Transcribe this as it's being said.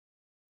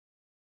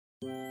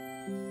A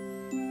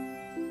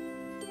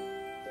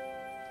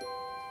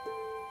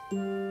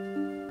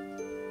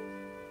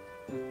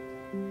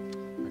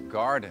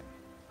garden.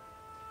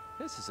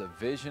 This is a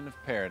vision of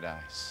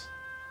paradise.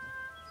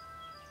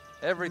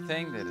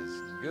 Everything that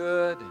is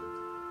good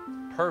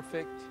and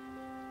perfect,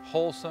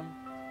 wholesome.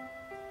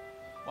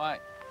 Why,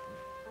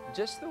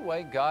 just the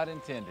way God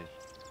intended.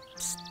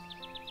 Psst.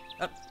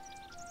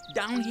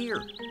 Down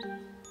here.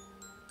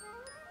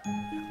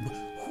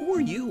 Who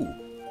are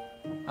you?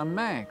 I'm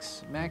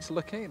Max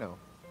Lucado.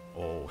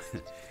 Oh,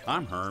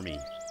 I'm Hermie.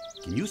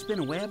 Can you spin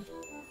a web?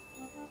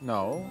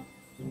 No.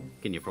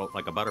 Can you float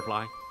like a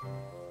butterfly?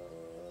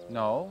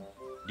 No.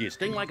 Do you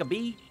sting like a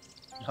bee?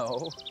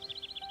 No.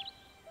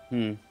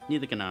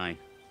 Neither can I.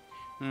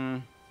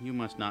 You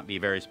must not be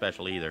very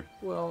special either.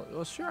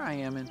 Well, sure I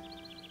am, and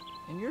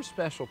you're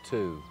special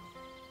too.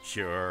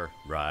 Sure,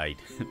 right.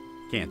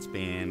 Can't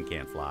spin,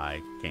 can't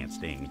fly, can't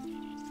sting.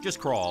 Just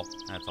crawl,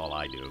 that's all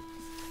I do.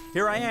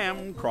 Here I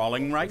am,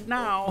 crawling right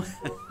now.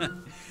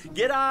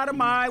 Get out of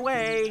my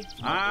way,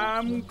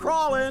 I'm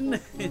crawling.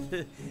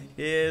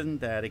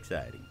 Isn't that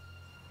exciting?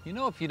 You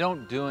know, if you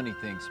don't do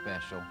anything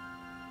special,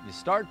 you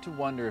start to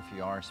wonder if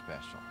you are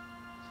special.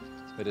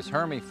 But as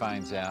Hermie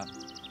finds out,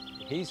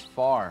 he's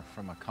far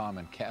from a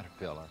common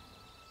caterpillar.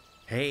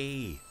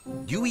 Hey,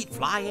 do you eat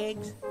fly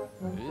eggs?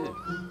 Ew.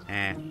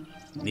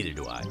 Neither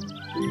do I.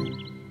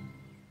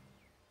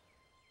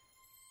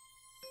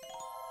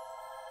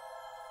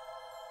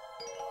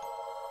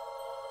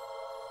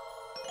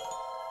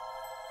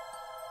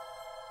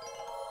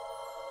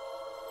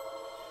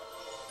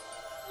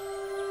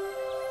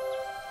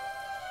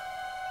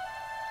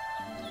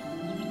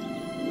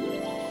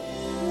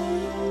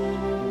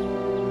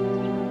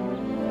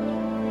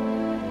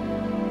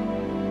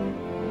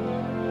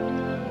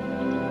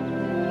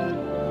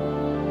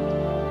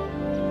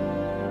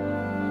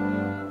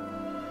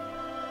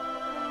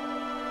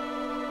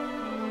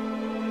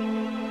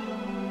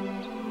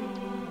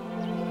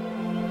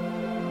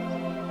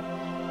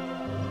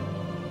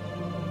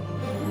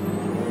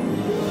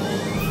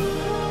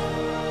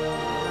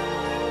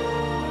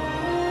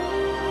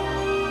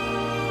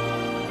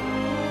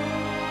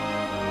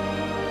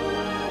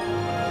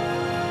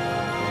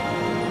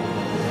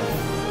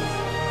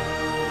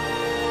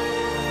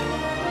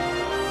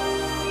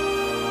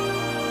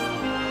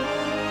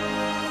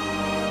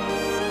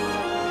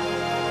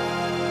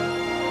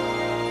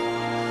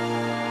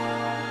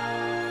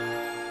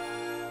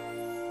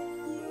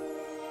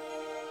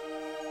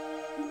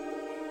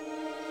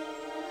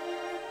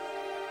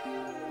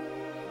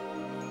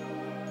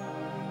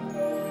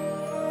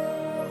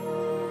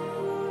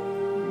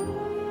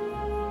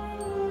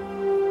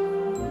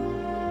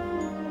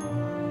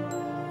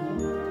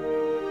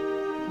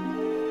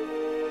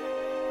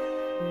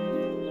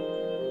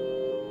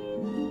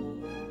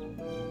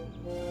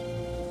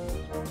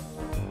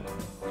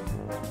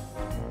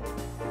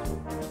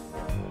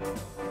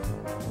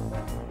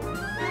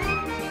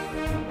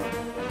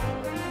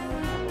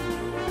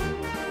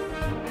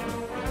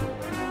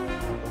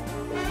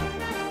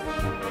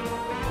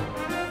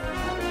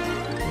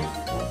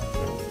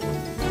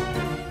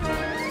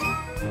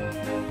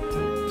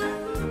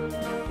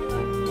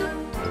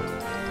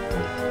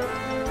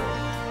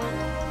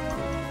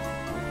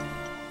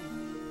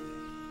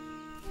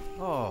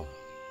 Oh,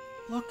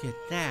 look at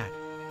that.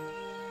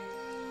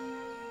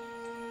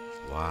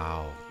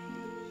 Wow.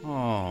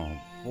 Oh,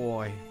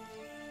 boy.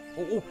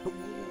 Oh,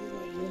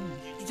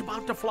 he's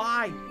about to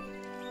fly.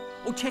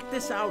 Oh, check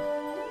this out.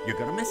 You're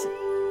gonna miss it.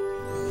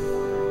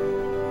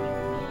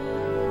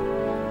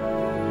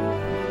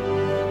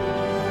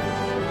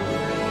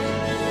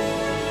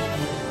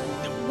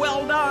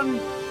 Well done.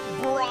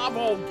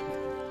 Bravo.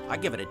 I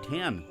give it a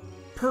 10.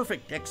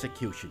 Perfect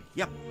execution.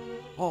 Yep.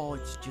 Oh,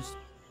 it's just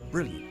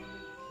brilliant.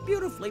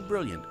 Beautifully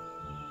brilliant.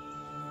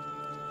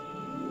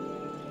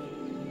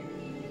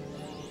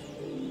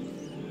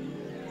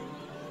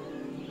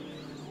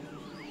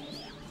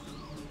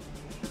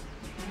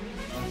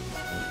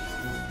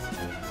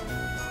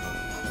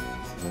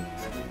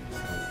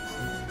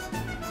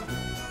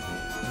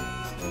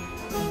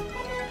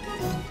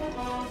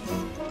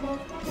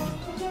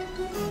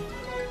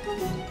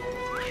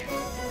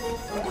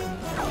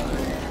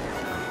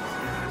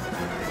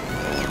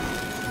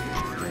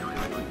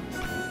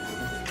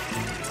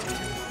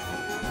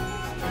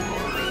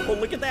 Oh,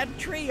 look at that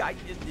tree.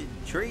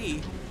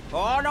 Tree?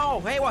 Oh,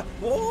 no. Hey, what?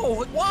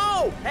 Whoa.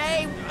 Whoa.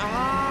 Hey. Oh,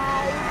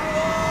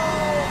 whoa.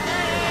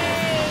 Hey.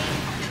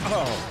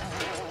 Oh.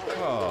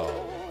 Oh.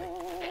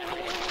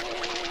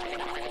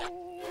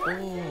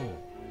 Oh.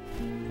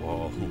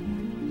 Whoa.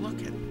 Look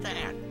at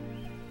that.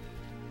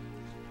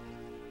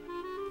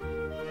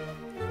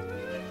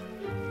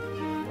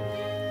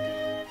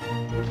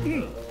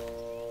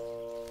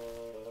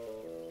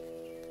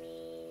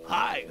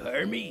 Hi,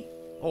 Hermie.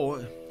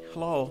 Oh,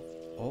 hello.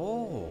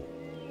 Oh,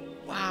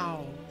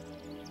 wow.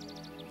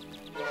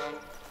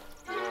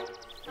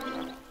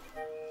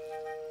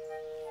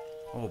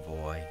 Oh,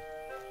 boy.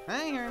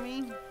 Hi,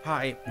 Hermie.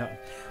 Hi.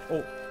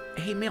 Oh,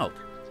 hey, Milt.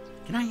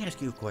 Can I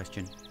ask you a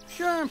question?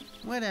 Sure,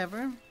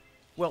 whatever.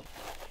 Well,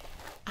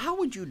 how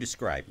would you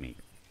describe me?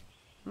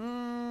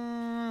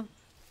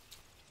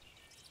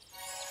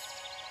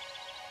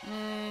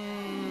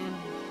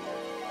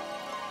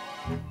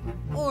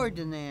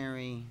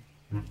 Ordinary.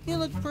 You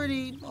look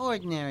pretty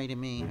ordinary to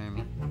me,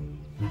 Hermie.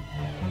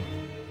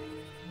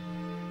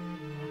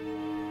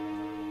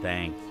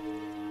 Thanks.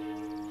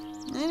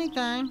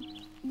 Anytime.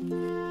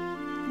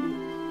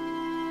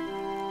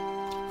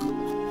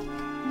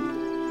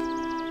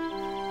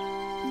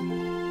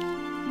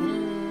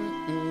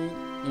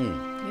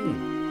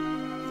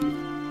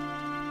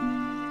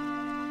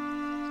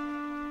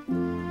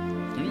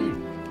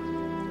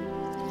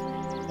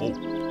 Oh,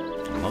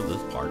 I love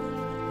this part.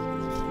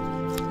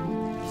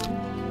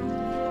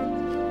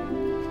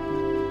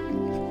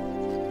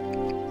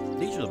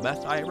 These are the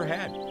best I ever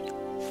had.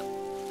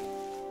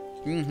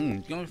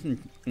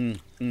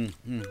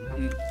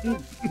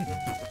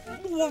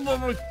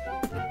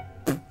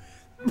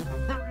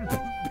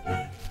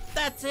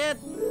 That's it.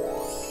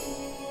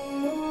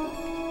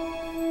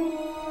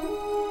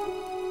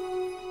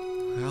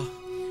 Well,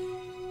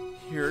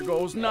 here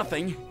goes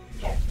nothing.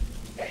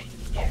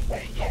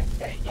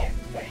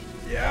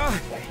 Yeah.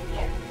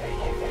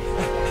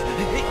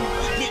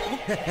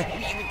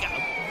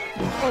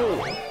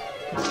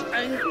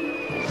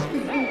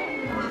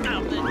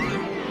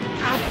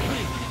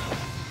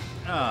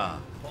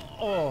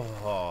 Oh.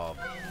 Oh.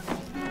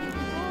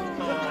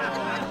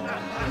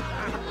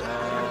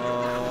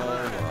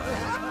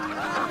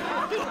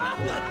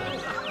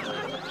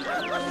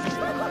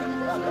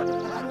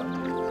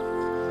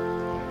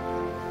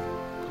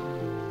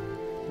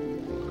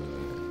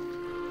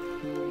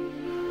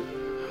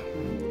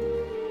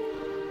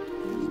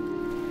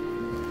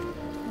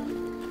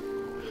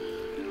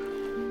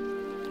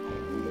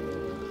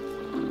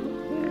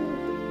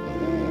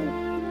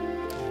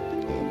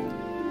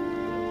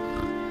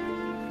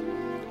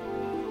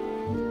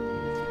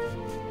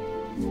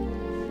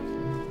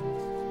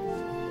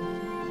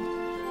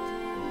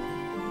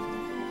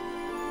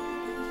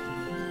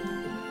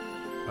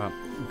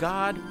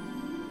 God,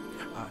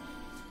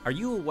 are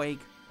you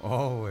awake?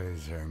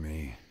 Always,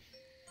 Hermie.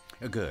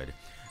 Good.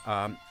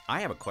 I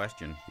have a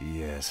question.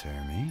 Yes,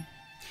 Hermie?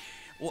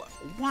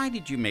 Why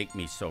did you make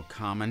me so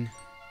common?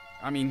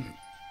 I mean,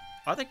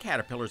 other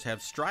caterpillars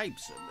have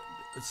stripes.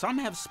 Some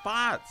have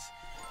spots.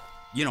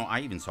 You know, I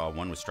even saw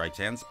one with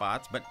stripes and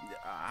spots, but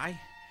I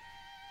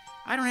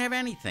don't have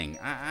anything.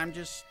 I'm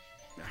just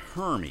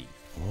Hermie.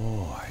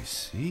 Oh, I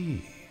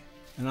see.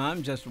 And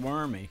I'm just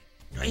Wormy.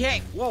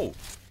 Hey, whoa!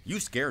 You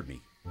scared me.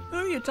 Who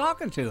are you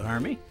talking to,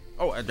 Hermie?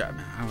 Oh, I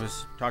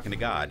was talking to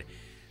God.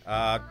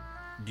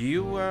 Do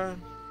you,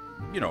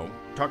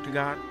 talk to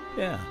God?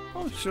 Yeah.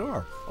 Oh,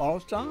 sure. All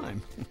the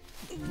time.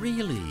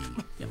 Really?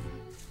 Yeah.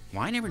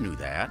 Well, I never knew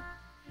that.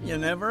 You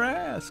never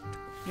asked.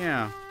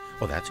 Yeah.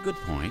 Well, that's a good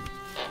point.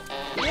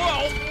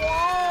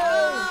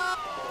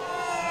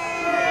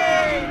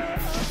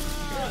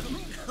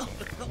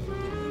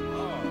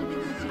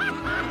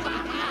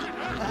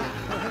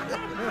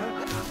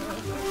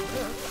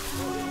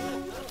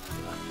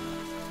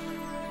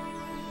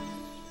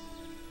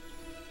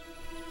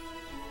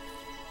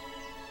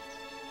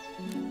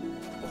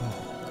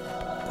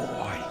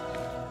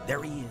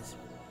 There he is.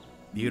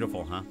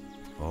 Beautiful, huh?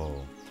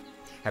 Oh.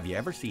 Have you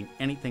ever seen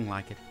anything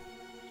like it?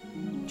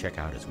 Check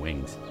out his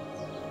wings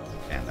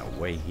and the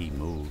way he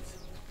moves.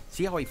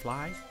 See how he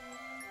flies?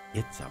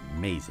 It's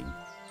amazing.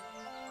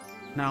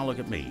 Now look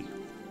at me.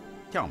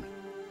 Tell me,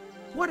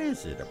 what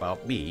is it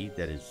about me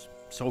that is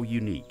so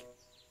unique?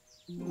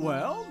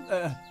 Well,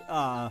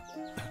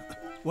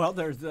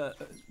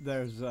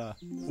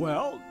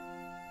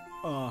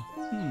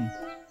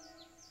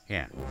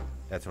 Yeah,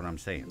 that's what I'm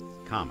saying.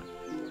 Common,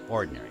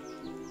 ordinary,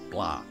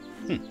 blah.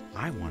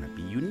 I want to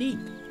be unique,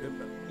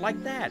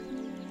 like that.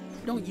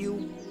 Don't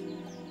you?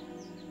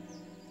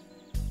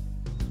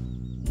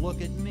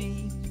 Look at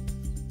me.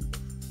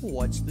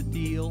 What's the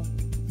deal?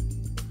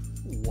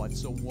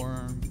 What's a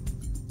worm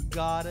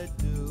gotta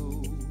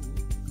do?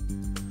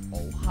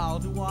 Oh, how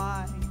do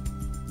I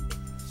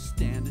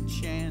stand a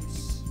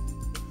chance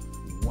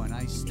when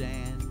I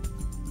stand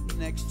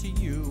next to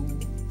you?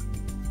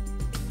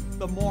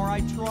 The more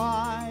I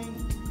try,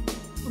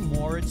 the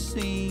more it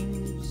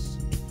seems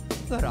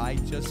that I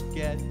just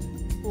get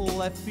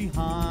left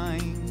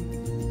behind.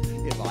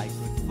 If I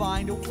could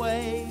find a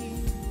way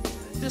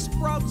to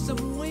sprout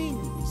some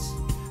wings,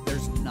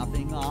 there's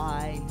nothing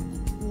I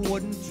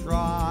wouldn't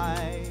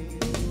try.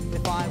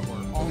 If I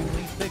were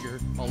only bigger,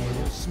 a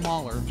little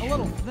smaller, a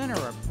little thinner,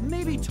 or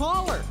maybe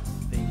taller,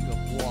 think of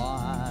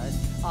what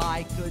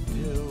I could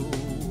do.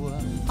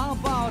 How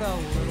about a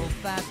little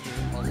faster,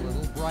 a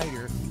little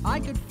brighter? I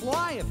could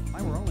fly if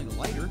I were only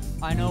lighter.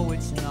 I know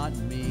it's not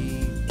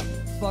me,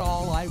 but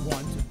all I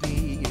want to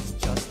be is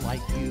just like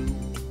you.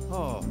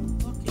 Oh,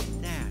 look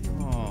at that.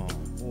 Oh,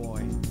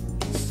 boy.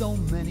 So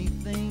many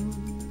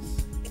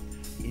things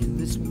in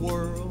this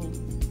world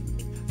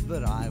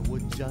that I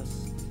would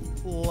just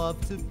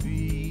love to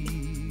be.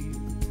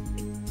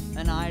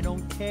 And I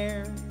don't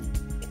care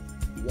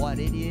what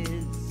it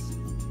is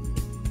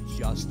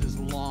just as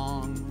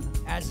long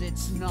as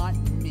it's not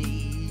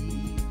me.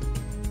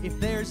 If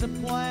there's a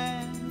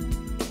plan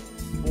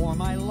for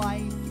my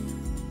life,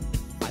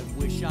 I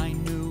wish I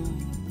knew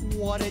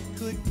what it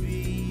could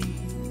be.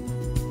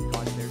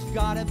 'Cause there's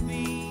gotta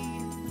be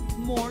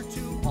more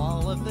to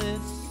all of this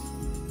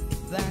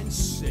than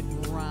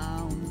sitting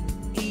around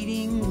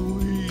eating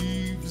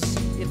leaves.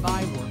 If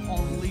I were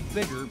only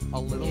bigger, a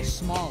little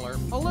smaller,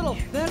 a little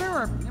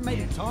thinner, or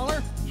maybe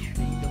taller,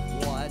 think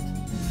of what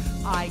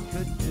I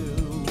could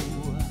do.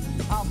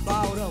 How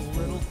about a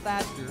little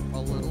faster, a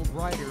little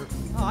brighter?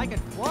 I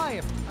could fly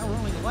if I were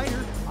only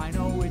lighter. I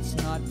know it's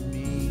not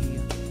me,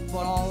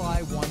 but all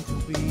I want to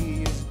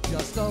be is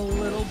just a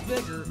little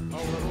bigger,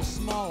 a little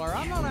smaller.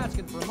 I'm not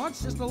asking for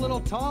much, just a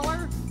little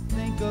taller.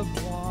 Think of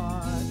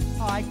what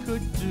I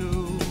could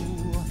do.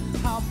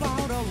 How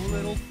about a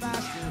little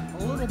faster,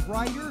 a little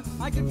brighter?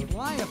 I could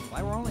fly if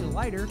I were only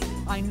lighter.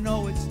 I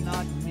know it's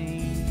not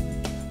me,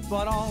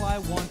 but all I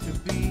want to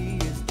be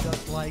is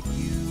just like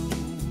you.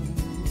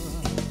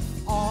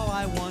 All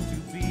I want to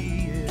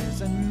be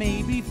is, and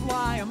maybe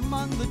fly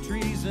among the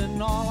trees,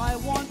 and all I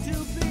want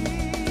to be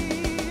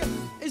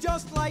is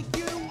just like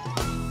you.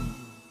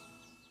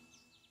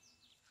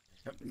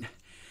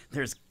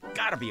 There's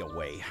gotta be a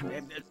way.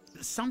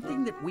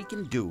 Something that we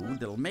can do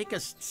that'll make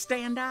us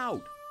stand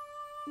out.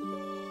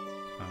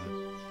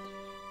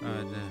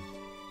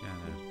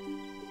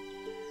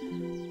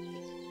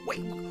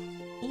 Wait,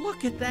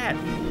 look at that.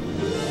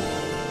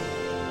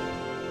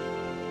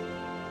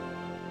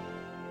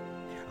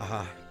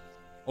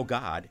 Oh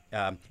God,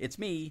 it's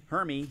me,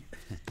 Hermie.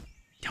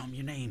 Tell him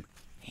your name.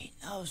 He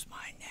knows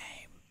my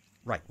name.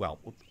 Right,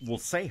 well, we'll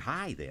say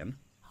hi then.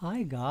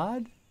 Hi,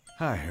 God.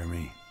 Hi,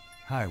 Hermie.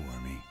 Hi,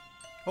 Wormy.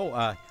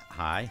 Oh,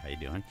 hi, how you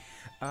doing?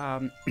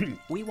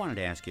 We wanted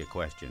to ask you a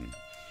question.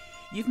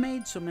 You've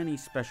made so many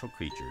special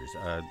creatures,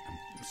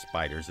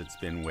 spiders that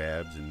spin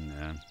webs,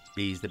 and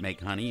bees that make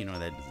honey, you know,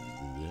 that,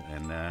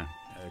 and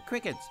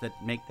crickets that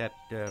make that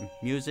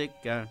music,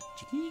 and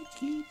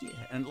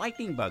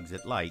lightning bugs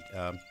that light.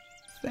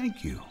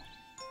 Thank you.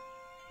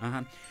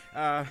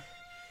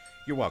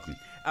 You're welcome.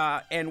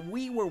 And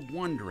we were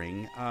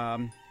wondering,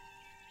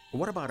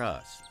 what about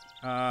us?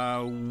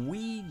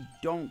 We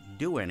don't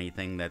do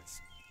anything that's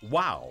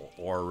wow,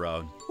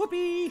 or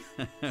whoopee,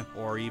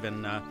 or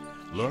even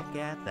look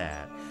at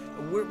that.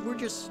 We're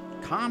just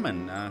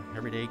common,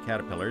 everyday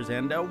caterpillars,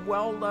 and so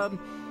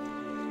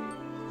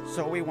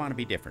we want to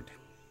be different.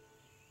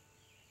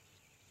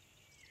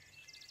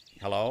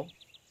 Hello?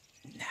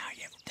 Now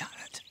you've done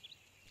it.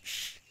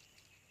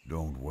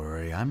 Don't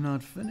worry, I'm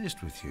not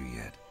finished with you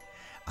yet.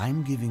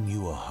 I'm giving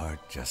you a heart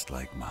just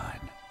like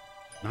mine.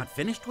 Not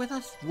finished with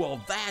us?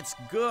 Well, that's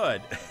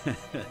good.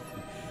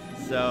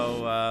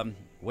 So,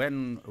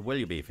 when will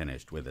you be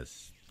finished with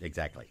us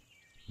exactly?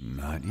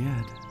 Not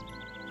yet.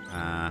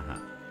 Uh-huh.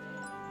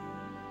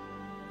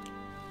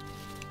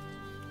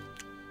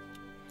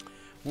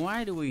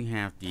 Why do we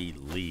have to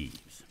eat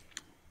leaves?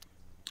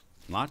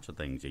 Lots of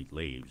things eat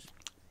leaves.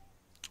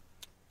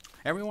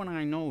 Everyone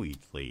I know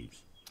eats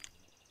leaves.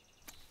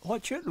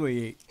 What should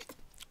we eat?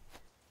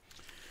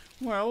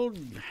 Well,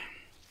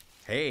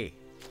 hey,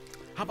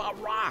 how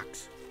about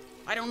rocks?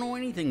 I don't know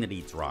anything that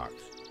eats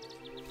rocks.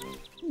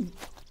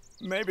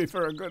 Maybe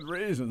for a good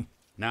reason.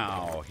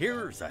 Now,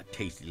 here's a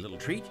tasty little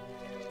treat.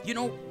 You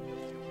know,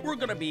 we're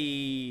gonna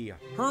be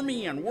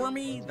Hermie and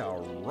Wormy, the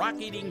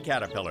rock-eating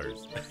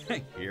caterpillars.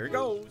 Here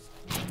goes.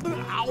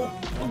 Ow!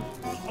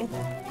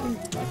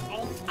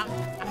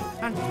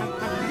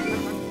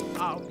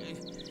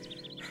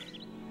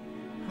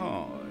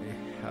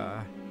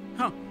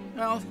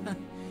 Well,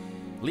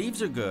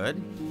 leaves are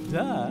good.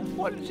 Duh.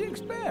 What did you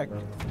expect?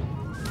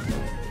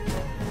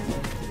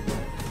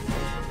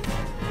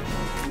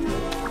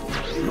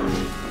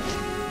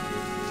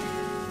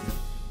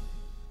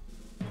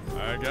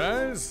 Hi,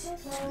 guys.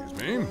 Excuse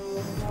me.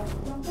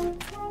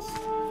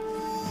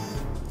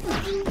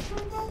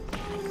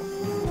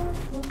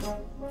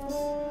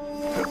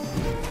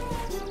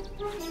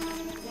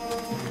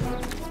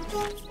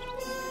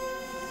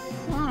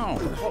 Wow.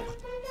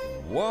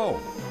 Whoa.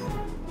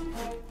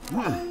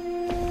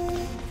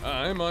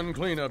 I'm on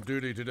cleanup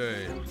duty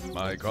today.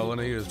 My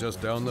colony is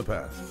just down the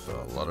path.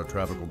 A lot of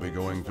traffic will be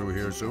going through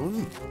here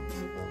soon.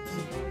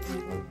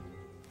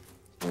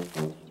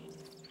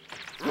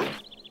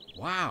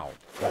 Wow.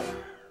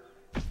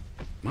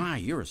 My,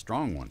 you're a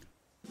strong one.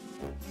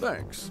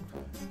 Thanks.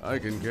 I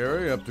can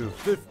carry up to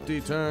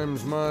 50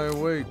 times my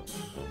weight.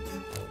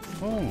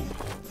 Oh,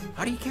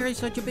 how do you carry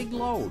such a big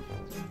load?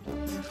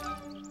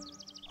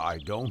 I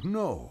don't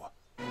know.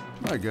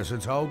 I guess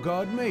it's how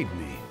God made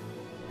me.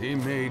 He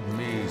made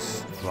me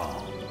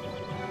strong.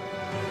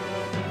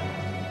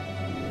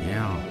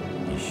 Yeah,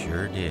 you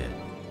sure did.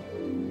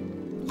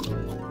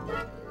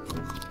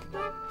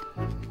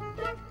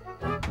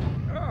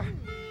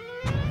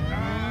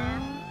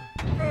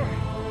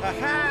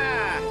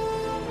 Ha-ha!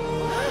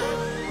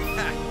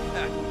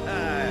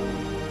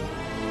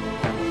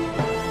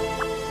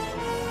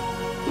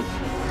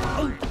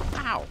 Oh,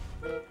 ow!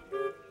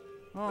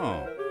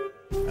 Oh,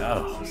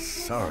 Oh,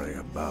 sorry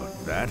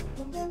about that.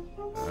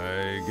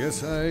 I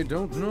guess I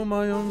don't know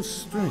my own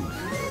strength.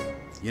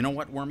 You know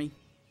what, Wormy?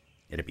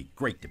 It'd be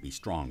great to be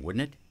strong,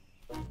 wouldn't it?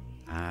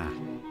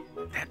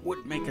 That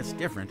would make us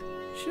different.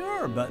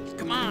 Sure, but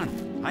Come on,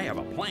 I have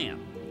a plan.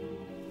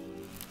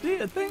 do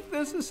you think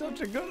this is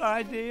such a good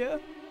idea?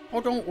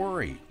 Oh, don't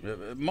worry.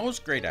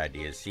 Most great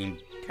ideas seem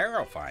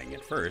terrifying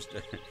at first.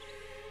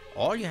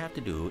 All you have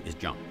to do is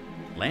jump,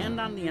 land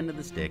on the end of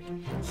the stick,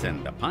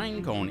 send the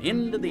pine cone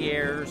into the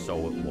air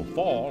so it will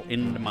fall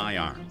into my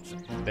arms.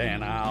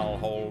 Then I'll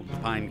hold the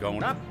pine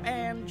cone up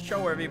and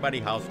show everybody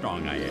how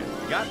strong I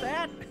am. Got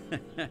that?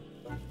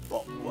 Whoa,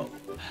 whoa.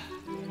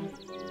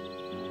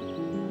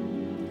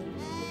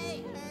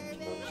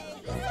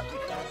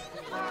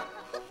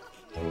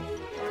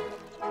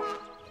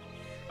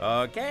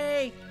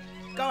 Okay,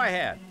 go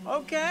ahead.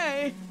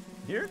 Okay,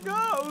 here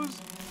goes.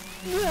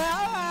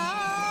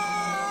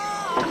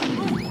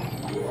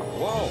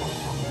 Whoa.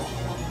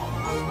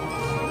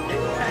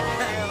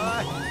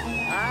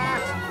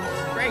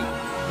 Great.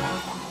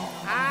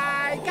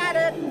 I got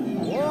it.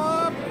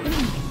 Whoop.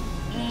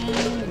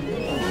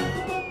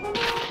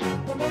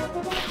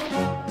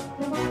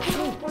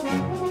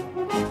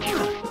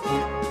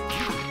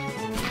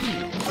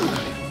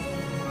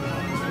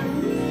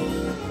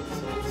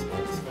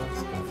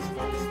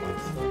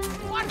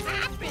 What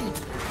happened?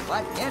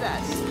 What hit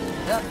us?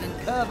 Duck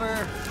and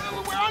cover.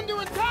 We're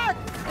under attack!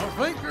 I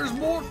think there's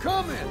more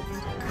coming.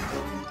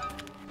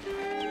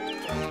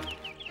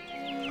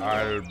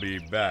 I'll be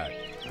back.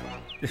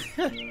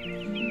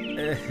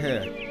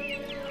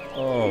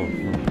 Oh.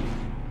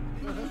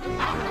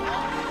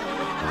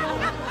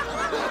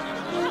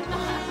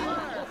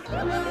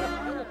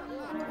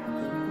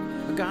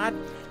 God,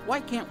 why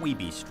can't we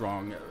be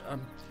strong?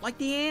 Like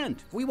the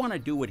ant. We want to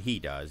do what he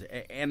does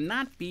and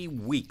not be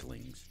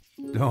weaklings.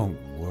 Don't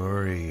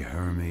worry,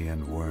 Hermie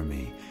and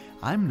Wormy.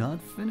 I'm not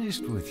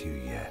finished with you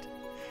yet.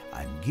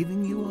 I'm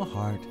giving you a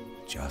heart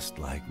just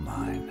like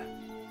mine.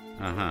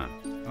 Uh-huh.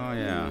 Oh,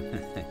 yeah.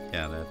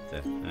 Yeah, that's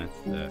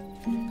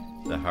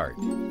the heart.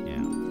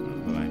 Yeah.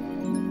 Oh, boy.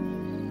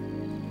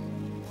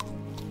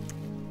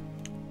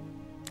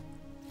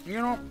 You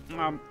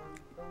know,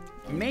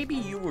 maybe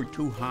you were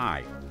too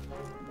high.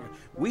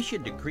 We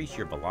should decrease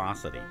your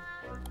velocity.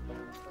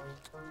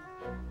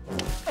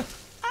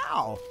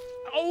 Ow!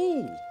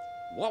 Oh!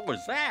 What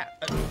was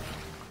that?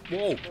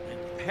 Whoa!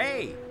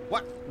 Hey!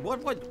 What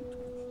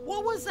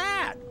was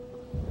that?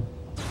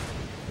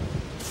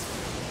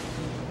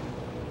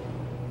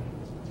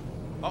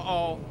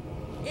 Uh-oh!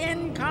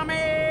 Incoming!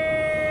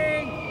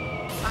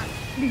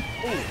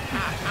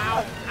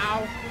 Ow!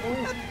 Ow!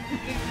 Ooh.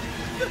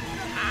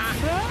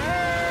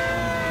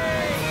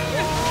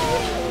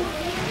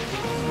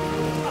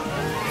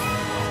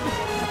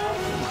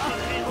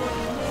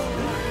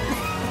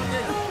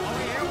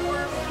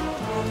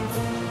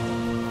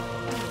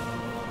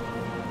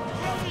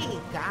 Hey,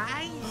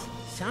 guys,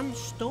 some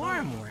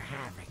storm we're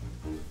having.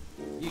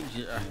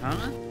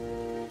 Huh?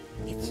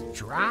 It's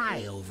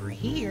dry over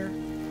here.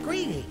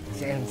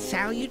 Greetings and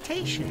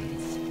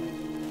salutations.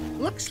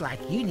 Looks like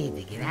you need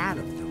to get out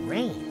of the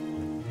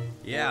rain.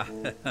 Yeah,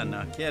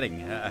 no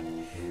kidding.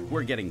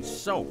 We're getting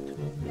soaked.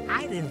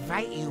 I'd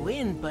invite you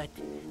in, but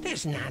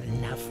there's not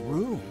enough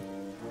room.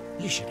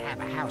 You should have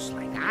a house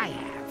like I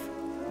have.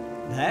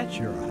 That's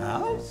your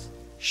house?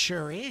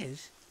 Sure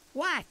is.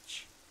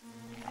 Watch.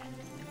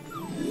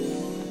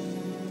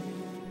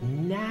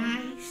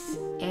 Nice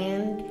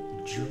and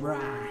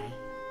dry.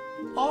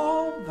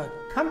 All the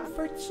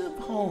comforts of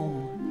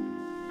home.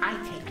 I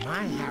take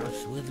my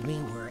house with me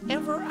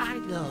wherever I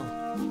go.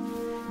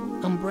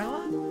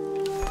 Umbrella?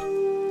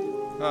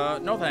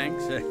 No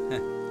thanks.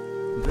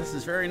 This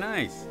is very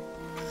nice.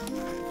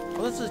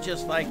 Well, this is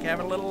just like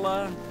having a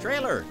little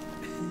trailer.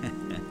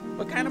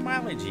 What kind of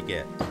mileage you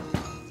get?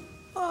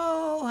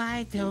 Oh,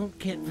 I don't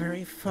get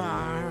very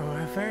far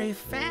or very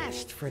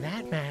fast for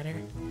that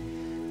matter.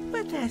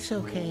 But that's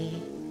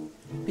okay,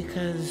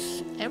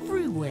 because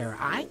everywhere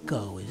I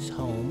go is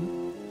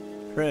home.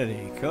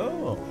 Pretty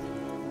cool.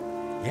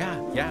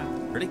 Yeah,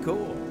 pretty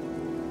cool.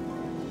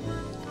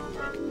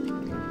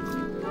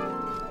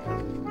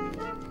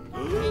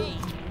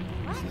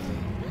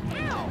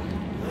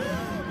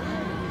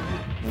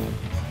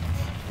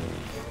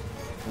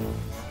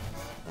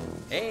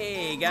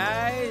 Hey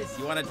guys,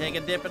 you want to take a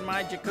dip in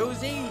my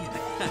jacuzzi?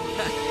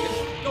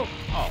 Oh.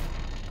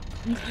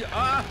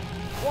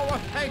 Whoa,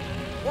 hey,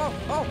 whoa,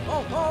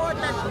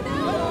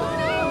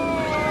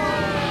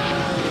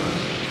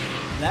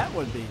 That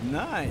would be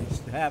nice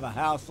to have a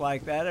house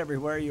like that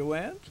everywhere you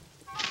went.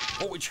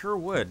 Oh, it sure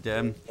would.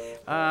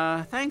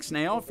 Thanks,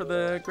 Snail, for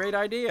the great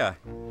idea.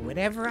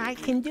 Whatever I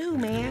can do,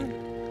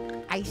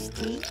 man. Iced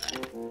tea?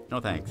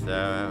 No thanks.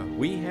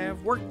 We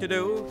have work to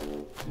do.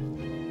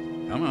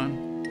 Come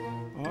on.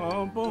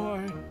 Oh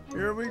boy,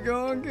 here we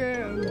go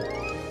again.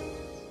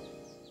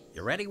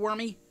 You ready,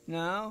 Wormy?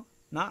 No,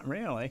 not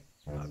really.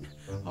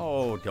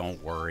 Oh,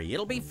 don't worry.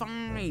 It'll be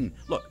fine.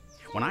 Look,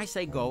 when I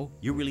say go,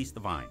 you release the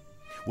vine,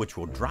 which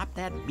will drop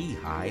that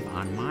beehive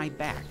on my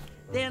back.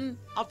 Then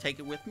I'll take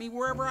it with me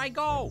wherever I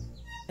go.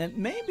 And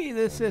maybe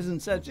this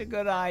isn't such a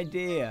good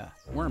idea.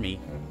 Wormy,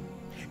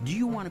 do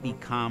you want to be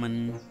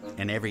common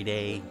and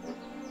everyday?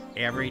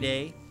 Every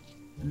day?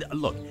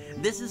 Look,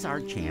 this is our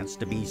chance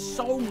to be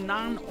so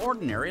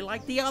non-ordinary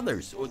like the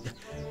others.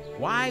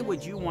 Why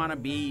would you want to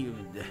be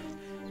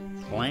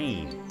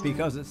plain?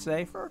 Because it's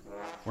safer?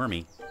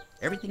 Wormy,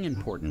 everything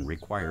important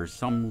requires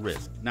some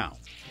risk. Now,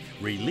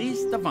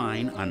 release the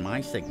vine on my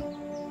signal.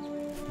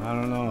 I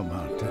don't know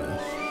about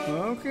this.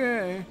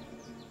 Okay.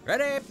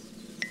 Ready?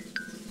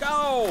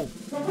 Go!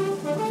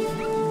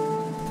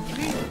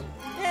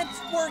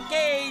 It's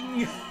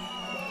working!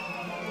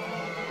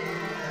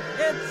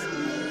 It's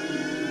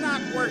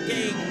not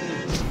working!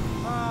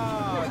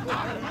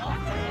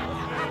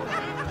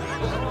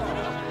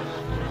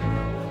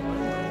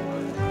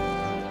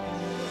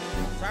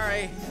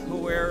 Sorry,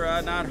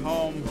 we're not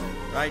home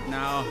right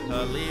now.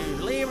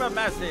 Leave a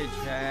message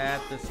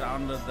at the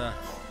sound of the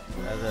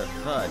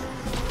thud.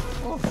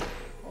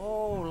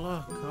 Oh,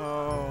 look.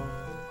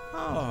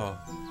 Oh,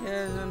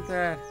 isn't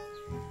that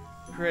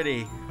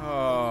pretty?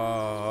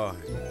 Oh.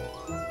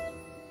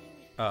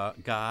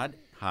 God.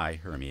 Hi,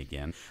 Hermie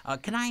again.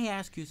 Can I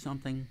ask you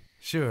something?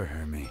 Sure,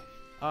 Hermie.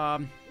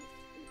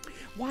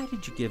 Why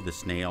did you give the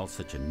snail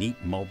such a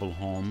neat mobile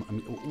home? I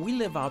mean, we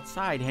live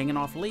outside hanging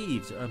off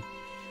leaves.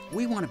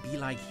 We want to be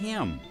like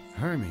him.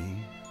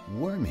 Hermie,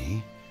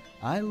 Wormy,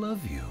 I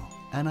love you,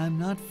 and I'm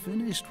not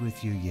finished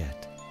with you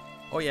yet.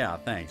 Oh, yeah,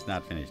 thanks.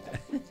 Not finished.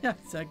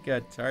 That's not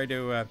good. Sorry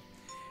to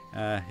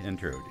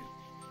intrude.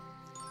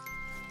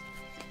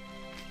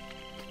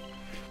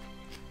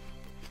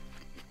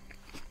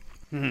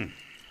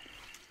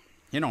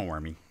 You know,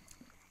 Wormy,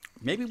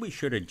 maybe we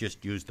should have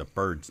just used the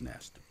bird's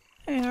nest.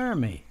 Hey,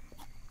 Hermie,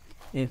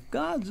 if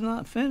God's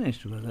not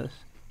finished with us,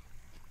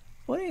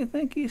 what do you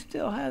think he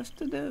still has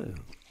to do?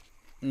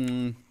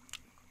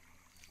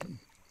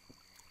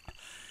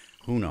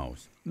 Who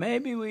knows?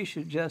 Maybe we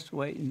should just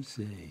wait and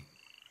see.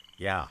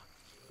 Yeah.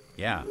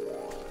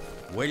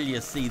 Wait till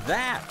you see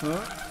that.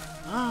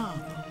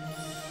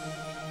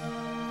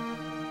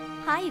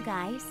 Hi, you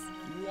guys.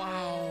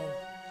 Wow.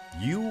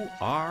 You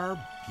are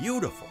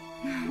beautiful.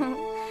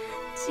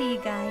 Gee,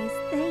 guys,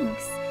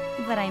 thanks.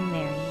 But I'm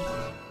married.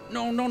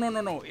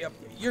 No.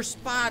 Your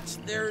spots,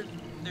 they're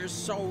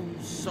so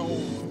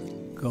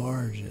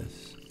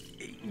Gorgeous.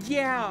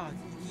 Yeah,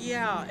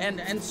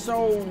 and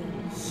so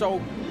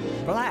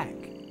Black.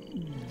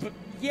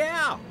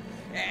 Yeah,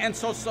 and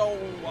so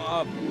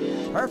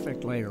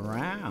Perfectly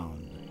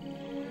round.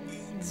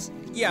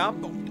 yeah,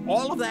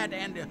 all of that,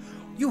 and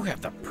you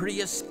have the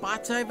prettiest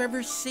spots I've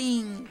ever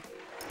seen.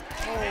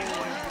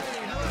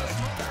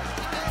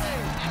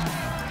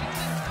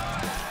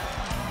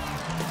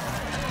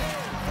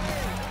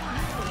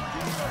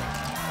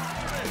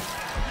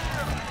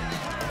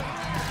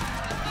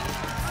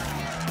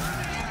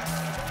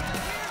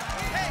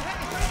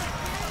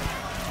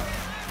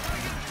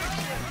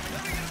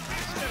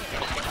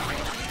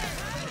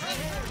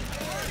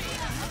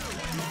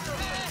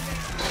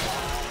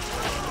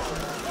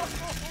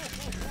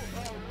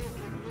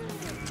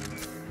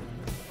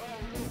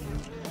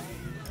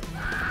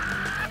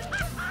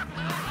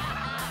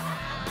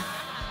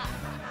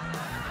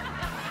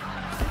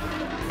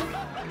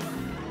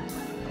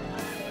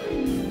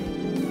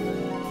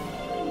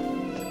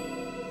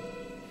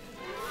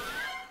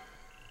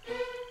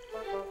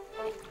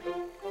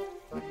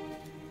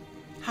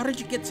 How did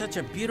you get such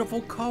a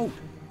beautiful coat?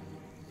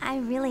 I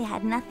really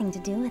had nothing to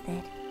do with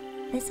it.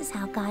 This is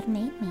how God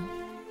made me.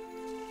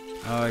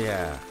 Oh,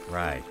 yeah,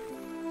 right.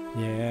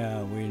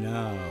 Yeah, we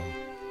know.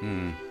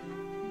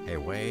 Hey,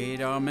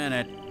 wait a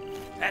minute.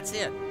 That's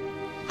it.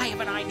 I have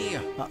an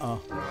idea. Uh-oh.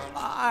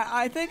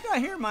 I think I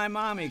hear my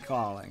mommy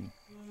calling.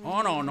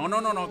 Oh, no.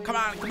 Come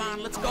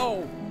on, let's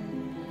go.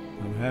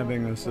 I'm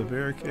having a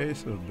severe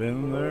case of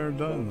been there,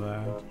 done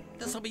that.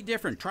 This'll be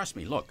different, trust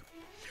me. Look,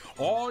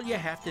 all you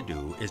have to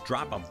do is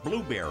drop a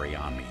blueberry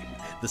on me.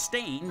 The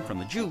stain from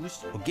the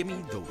juice will give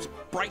me those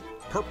bright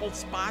purple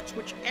spots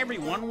which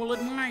everyone will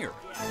admire.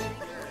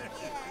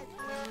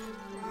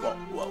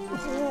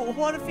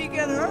 What if you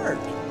get hurt?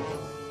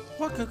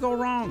 What could go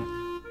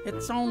wrong?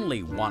 It's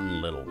only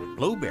one little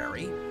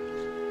blueberry.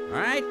 All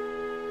right,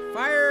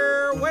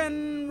 fire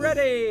when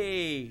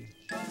ready.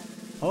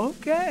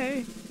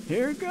 Okay,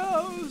 here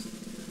goes.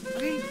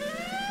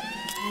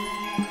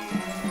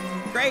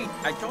 Great,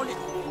 I told you.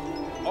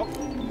 Oh.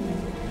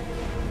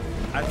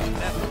 I think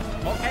that's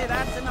okay.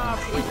 That's enough.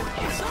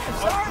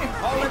 Sorry.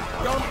 Hold it.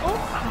 Don't. Oh,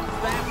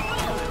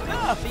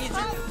 that's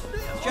easy.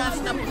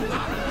 Just a.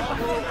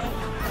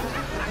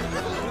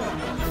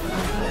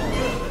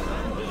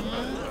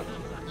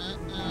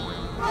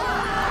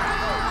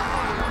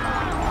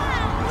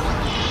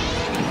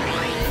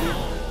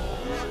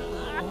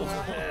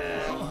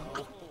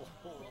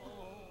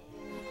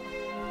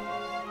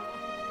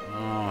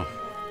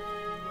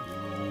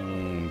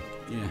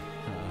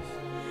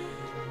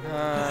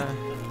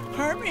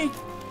 Hermie,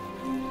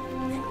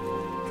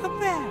 come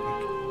back.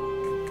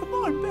 Come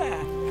on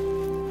back.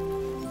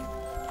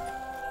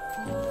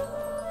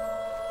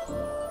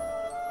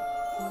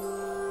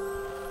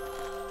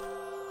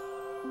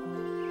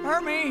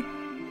 Hermie!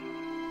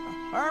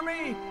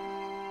 Hermie!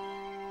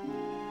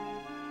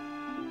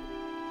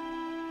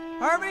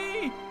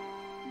 Hermie!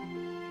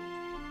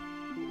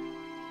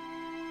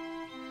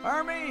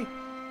 Hermie!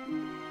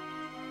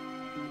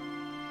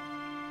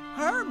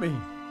 Hermie!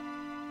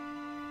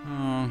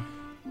 Oh,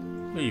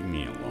 leave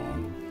me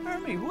alone.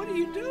 Hermie, what are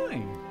you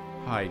doing?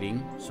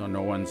 Hiding so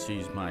no one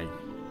sees my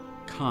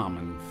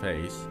common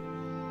face.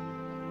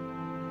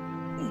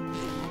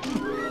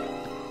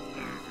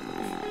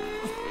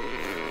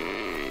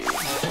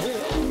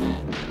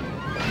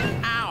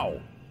 Ow!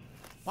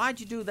 Why'd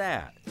you do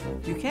that?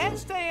 You can't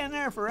stay in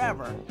there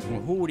forever.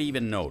 Well, who would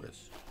even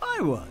notice?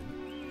 I would.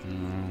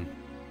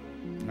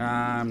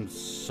 I'm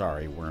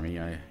sorry, Wormy.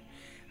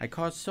 I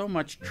caused so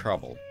much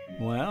trouble.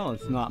 Well,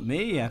 it's not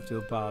me you have to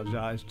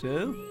apologize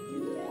to.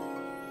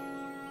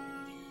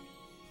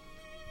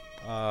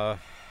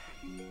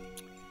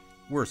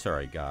 We're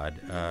sorry, God.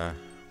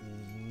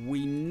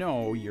 We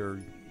know you're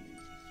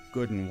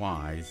good and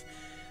wise,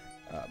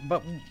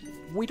 but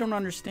we don't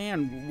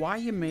understand why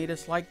you made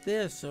us like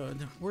this.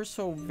 We're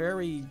so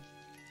very...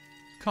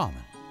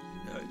 Common.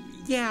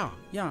 Yeah,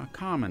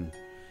 common.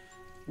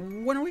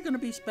 When are we going to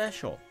be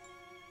special?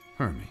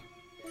 Hermie,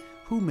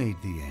 who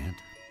made the ant?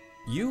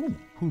 You.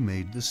 Who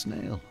made the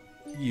snail?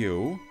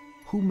 You.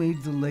 Who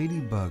made the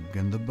ladybug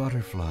and the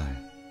butterfly?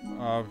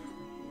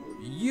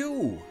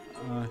 You.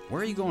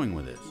 Where are you going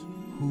with this?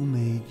 Who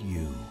made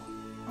you?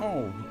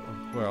 Oh,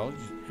 well,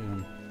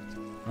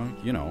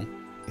 you know.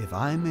 If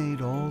I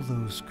made all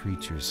those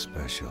creatures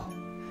special,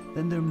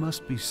 then there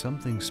must be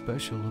something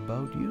special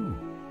about you.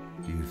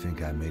 Do you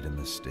think I made a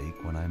mistake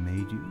when I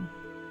made you?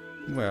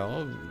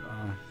 Well,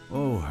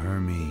 Oh,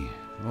 Hermie.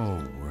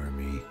 Oh,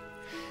 Wormy.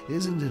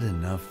 Isn't it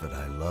enough that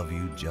I love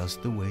you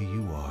just the way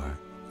you are,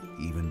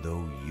 even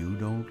though you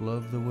don't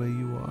love the way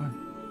you are?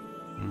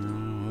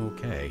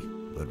 Okay.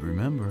 But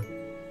remember,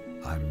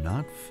 I'm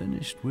not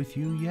finished with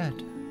you yet.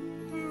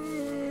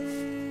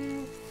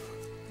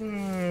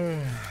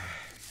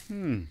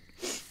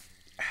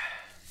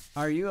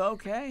 Are you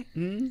okay?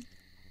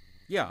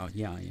 Yeah.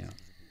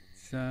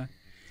 It's,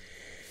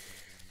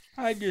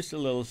 I'm just a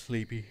little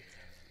sleepy.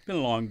 Been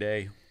a long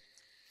day.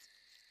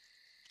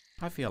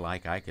 I feel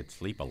like I could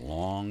sleep a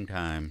long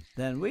time.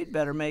 Then we'd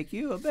better make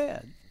you a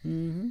bed.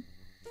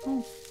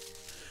 Oh,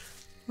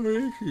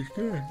 this is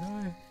good.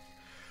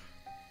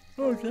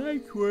 Oh,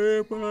 thanks,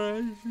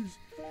 Grandpa.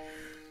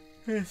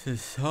 This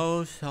is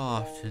so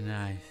soft and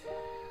nice.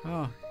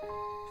 Oh,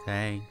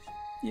 thanks.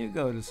 You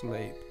go to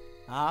sleep.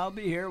 I'll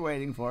be here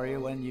waiting for you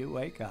when you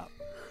wake up.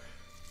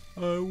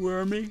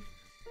 Wormy?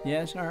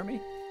 Yes,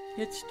 Hermie?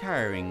 It's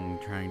tiring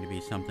trying to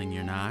be something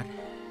you're not.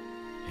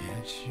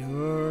 It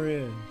sure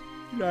is.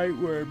 Night,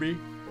 Wormy.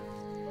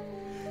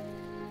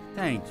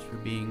 Thanks for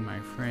being my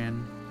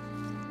friend.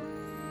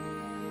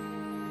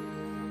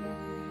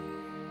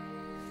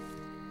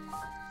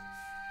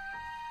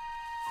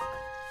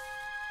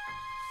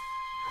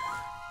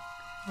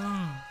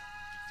 Oh,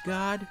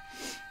 God,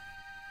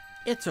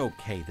 it's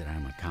okay that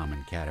I'm a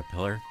common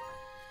caterpillar.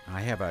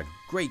 I have a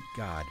great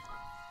God,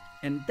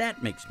 and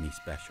that makes me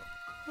special.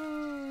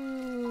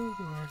 Oh,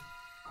 boy.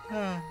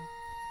 Oh.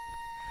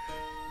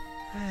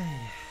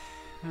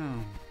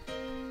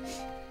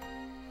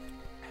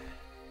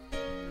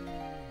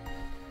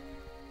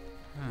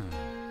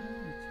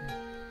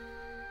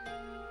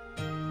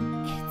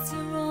 It's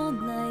your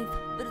own life,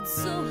 but it's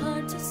so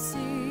hard to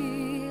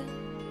see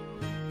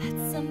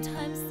that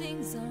sometimes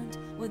things aren't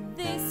what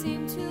they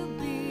seem to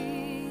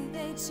be.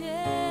 They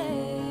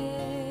change.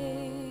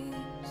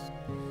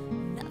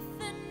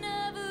 Nothing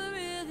ever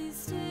really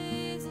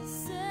stays the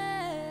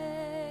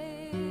same.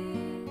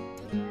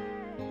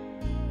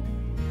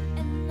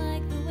 And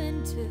like the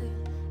winter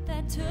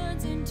that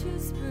turns into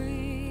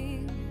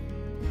spring,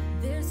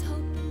 there's hope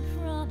and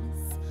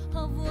promise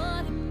of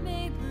what it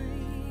may bring.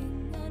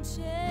 A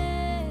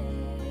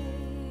change,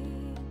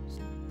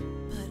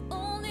 but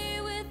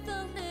only with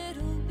a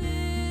little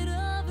bit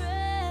of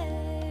rain.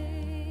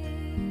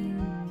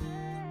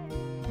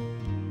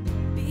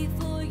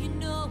 Before you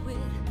know it,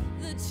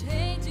 the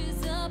change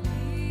is up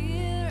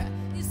here.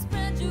 You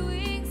spread your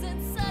wings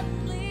and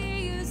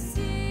suddenly you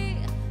see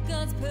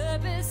God's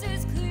purpose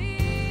is clear.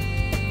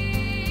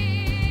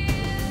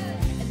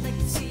 And like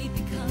a seed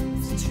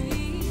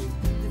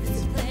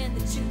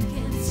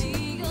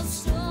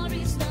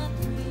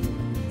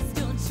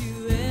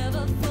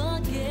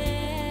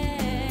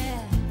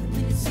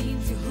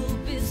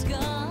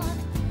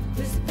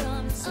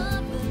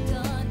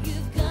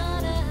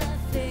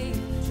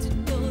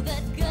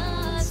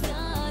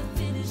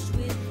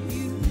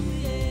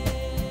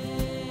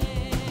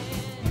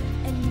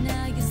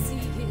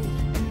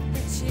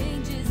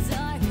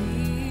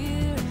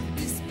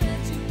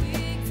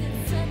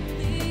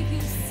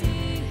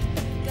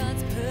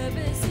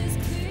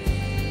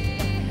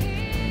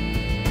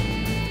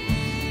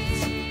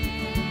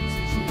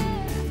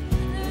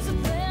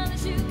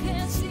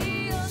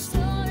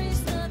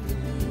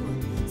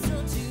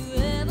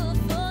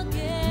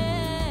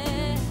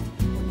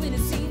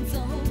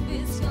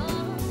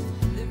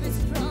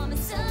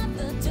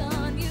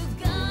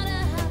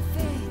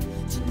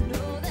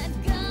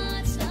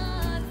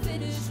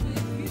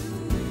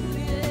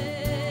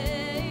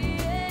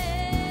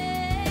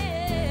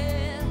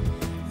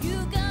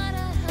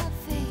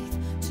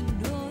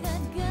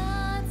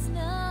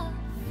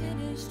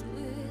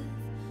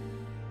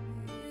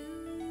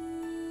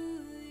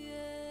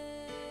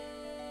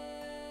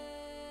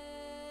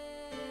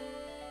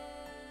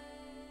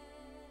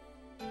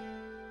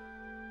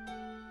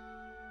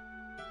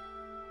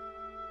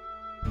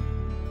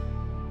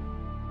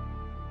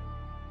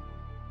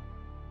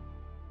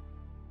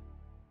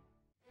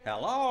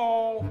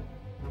Hello?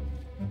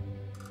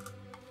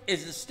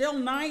 Is it still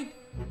night?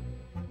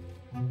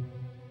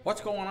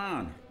 What's going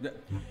on?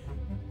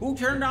 Who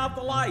turned off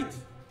the lights?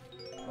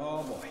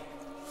 Oh boy.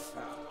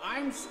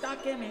 I'm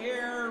stuck in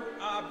here.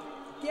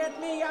 Get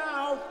me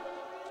out.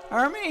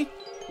 Hermie?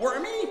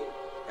 Wormy?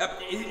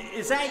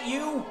 Is that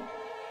you?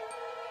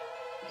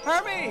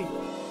 Hermie!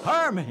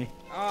 Hermie!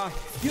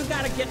 You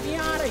gotta get me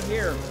out of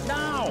here,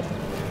 now!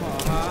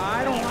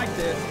 I don't like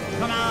this.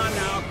 Come on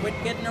now, quit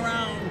getting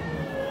around.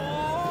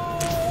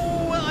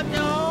 Oh,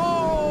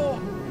 no!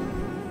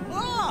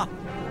 Oh!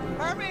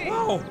 Hermie!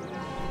 Whoa!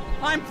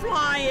 I'm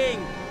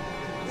flying!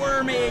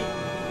 Wormy!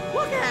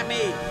 Look at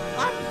me!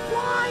 I'm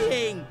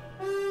flying!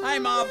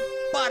 I'm a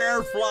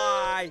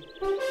butterfly!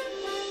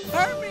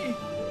 Hermie!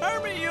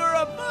 Hermie, you're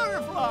a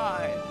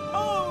butterfly!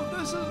 Oh,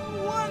 this is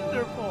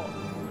wonderful!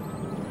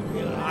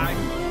 I'm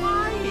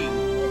flying!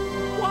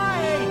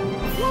 Flying!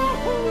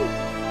 Woohoo!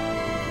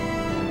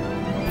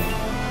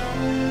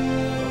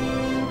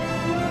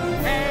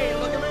 Hey,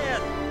 look at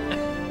this!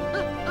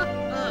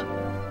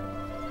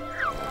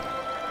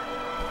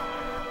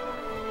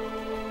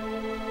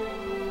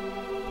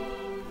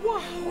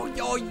 Wow,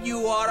 oh,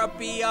 you ought to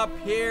be up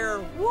here!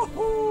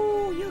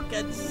 Woohoo! You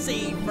can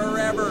see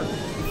forever!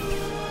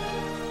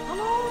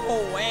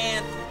 Hello,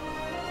 Ant!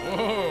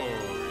 Whoa,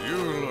 you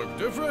look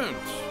different.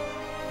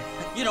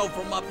 You know,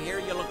 from up here,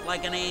 you look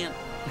like an ant.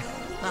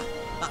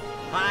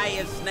 Hi,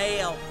 a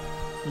snail.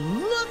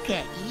 Look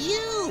at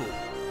you!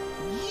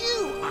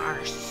 You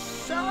are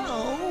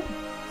so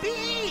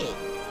big!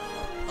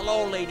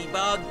 Hello,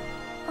 ladybug.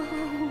 Oh,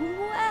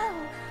 wow.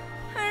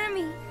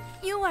 Hermie,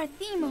 you are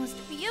the most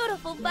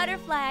beautiful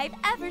butterfly I've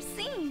ever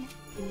seen.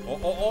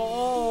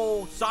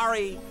 Oh,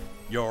 sorry.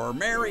 You're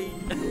married.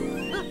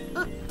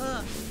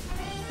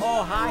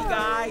 Oh, hi,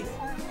 guys.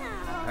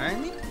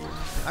 Hermie?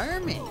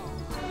 Hermie?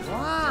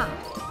 Wow.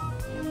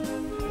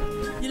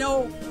 You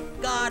know,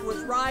 God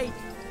was right.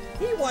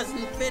 He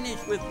wasn't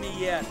finished with me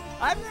yet.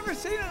 I've never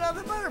seen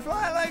another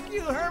butterfly like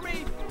you,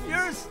 Hermie.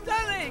 You're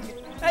stunning.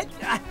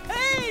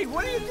 Hey,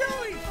 what are you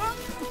doing?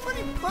 What are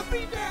you put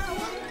me down?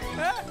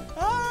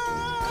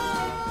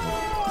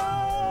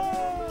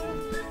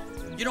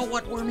 You know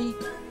what, Wormy?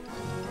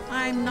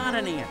 I'm not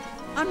an ant.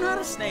 I'm not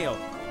a snail.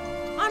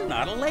 I'm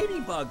not a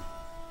ladybug.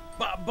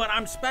 But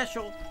I'm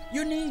special,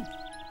 unique.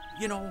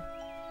 You know,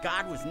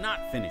 God was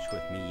not finished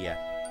with me yet.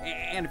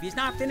 And if he's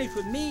not finished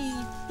with me,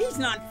 he's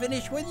not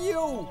finished with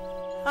you.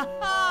 Ha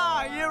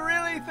ha! You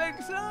really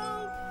think so?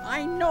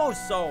 I know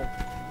so.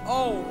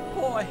 Oh,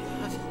 boy.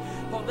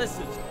 Oh, this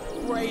is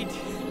great.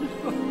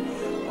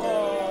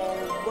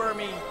 Oh,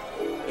 Wormy,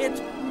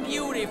 it's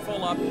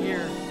beautiful up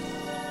here.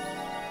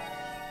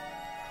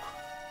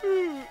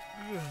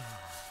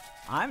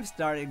 I'm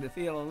starting to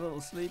feel a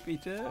little sleepy,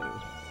 too.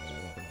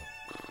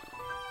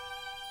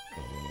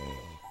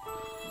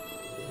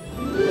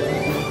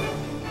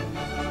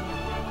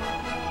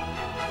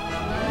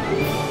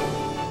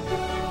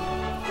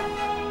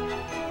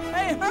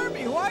 Hey,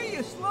 Hermie, why are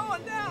you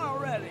slowing down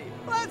already?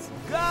 Let's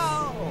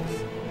go!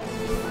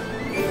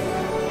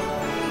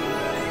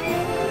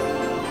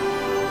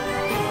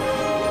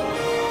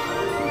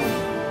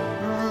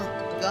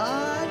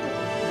 God?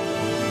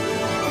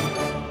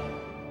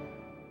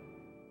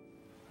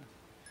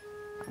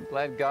 I'm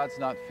glad God's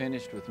not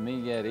finished with me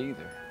yet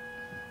either.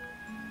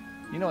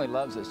 You know, he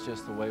loves us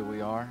just the way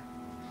we are.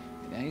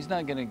 And he's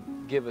not going to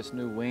give us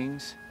new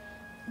wings,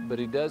 but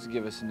he does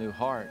give us a new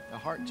heart, a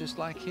heart just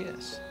like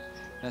his.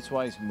 That's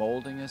why he's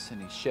molding us and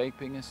he's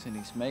shaping us and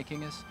he's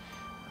making us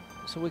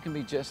so we can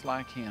be just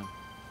like him.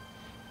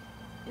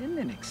 Isn't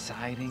it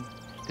exciting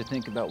to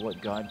think about what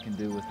God can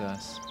do with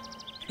us?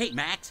 Hey,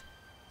 Max.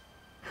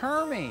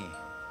 Hermie,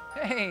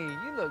 hey,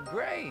 you look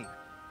great.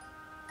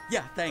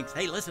 Yeah, thanks.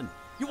 Hey, listen,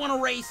 you want to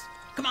race?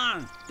 Come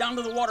on, down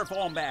to the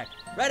waterfall and back.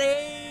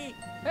 Ready?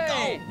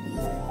 Hey,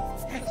 go.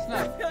 That's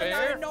not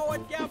fair. I know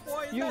it, yeah,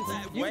 boy. You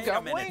Wait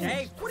got a minute. wings.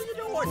 Hey, what are you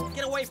doing?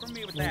 Get away from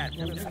me with that.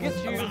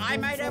 Get you. I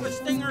might have a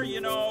stinger,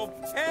 you know.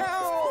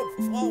 Help!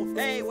 Oh,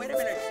 hey, wait a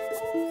minute.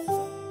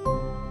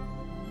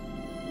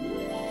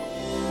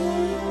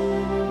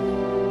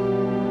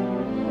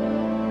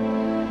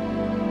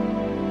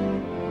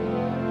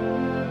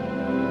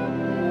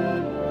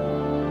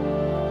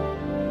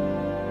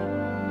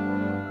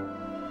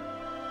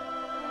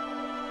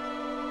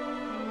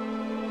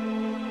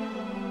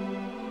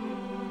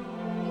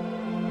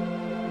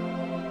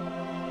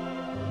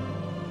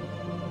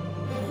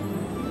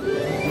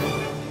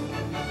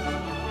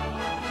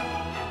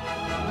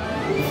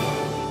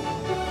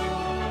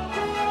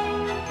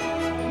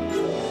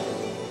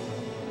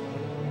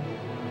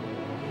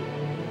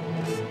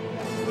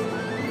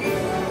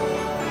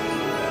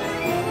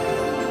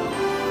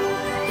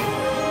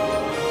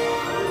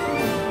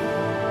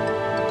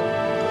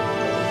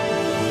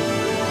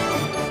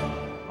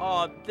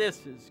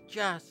 This is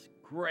just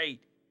great.